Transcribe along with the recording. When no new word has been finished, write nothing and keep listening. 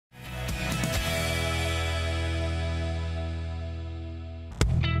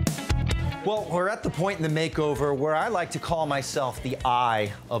Well, we're at the point in the makeover where I like to call myself the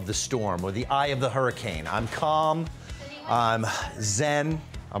eye of the storm or the eye of the hurricane. I'm calm, I'm zen,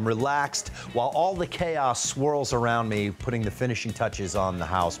 I'm relaxed, while all the chaos swirls around me, putting the finishing touches on the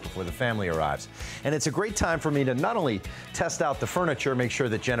house before the family arrives. And it's a great time for me to not only test out the furniture, make sure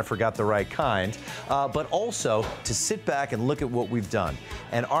that Jennifer got the right kind, but also to sit back and look at what we've done.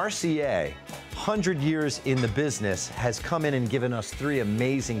 And RCA, 100 years in the business, has come in and given us 3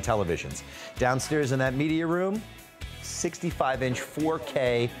 amazing televisions. Downstairs in that media room, 65-inch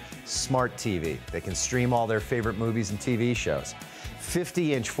 4K smart TV. They can stream all their favorite movies and TV shows.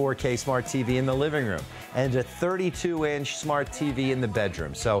 50-inch 4K smart TV in the living room, and a 32-inch smart TV in the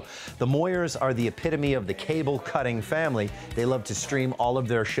bedroom. So the Moyers are the epitome of the cable-cutting family. They love to stream all of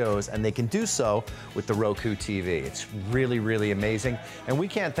their shows, and they can do so with the Roku TV. It's really, really amazing, and we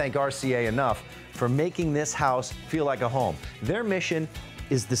can't thank RCA enough for making this house feel like a home. Their mission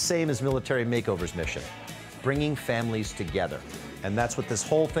is the same as Military Makeover's mission: bringing families together. And that's what this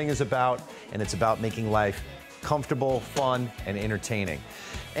whole thing is about, and it's about making life comfortable, fun, and entertaining.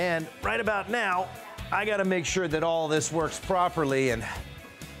 And right about now, I gotta make sure that all this works properly and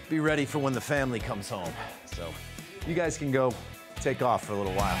be ready for when the family comes home. So you guys can go take off for a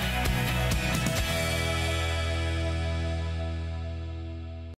little while.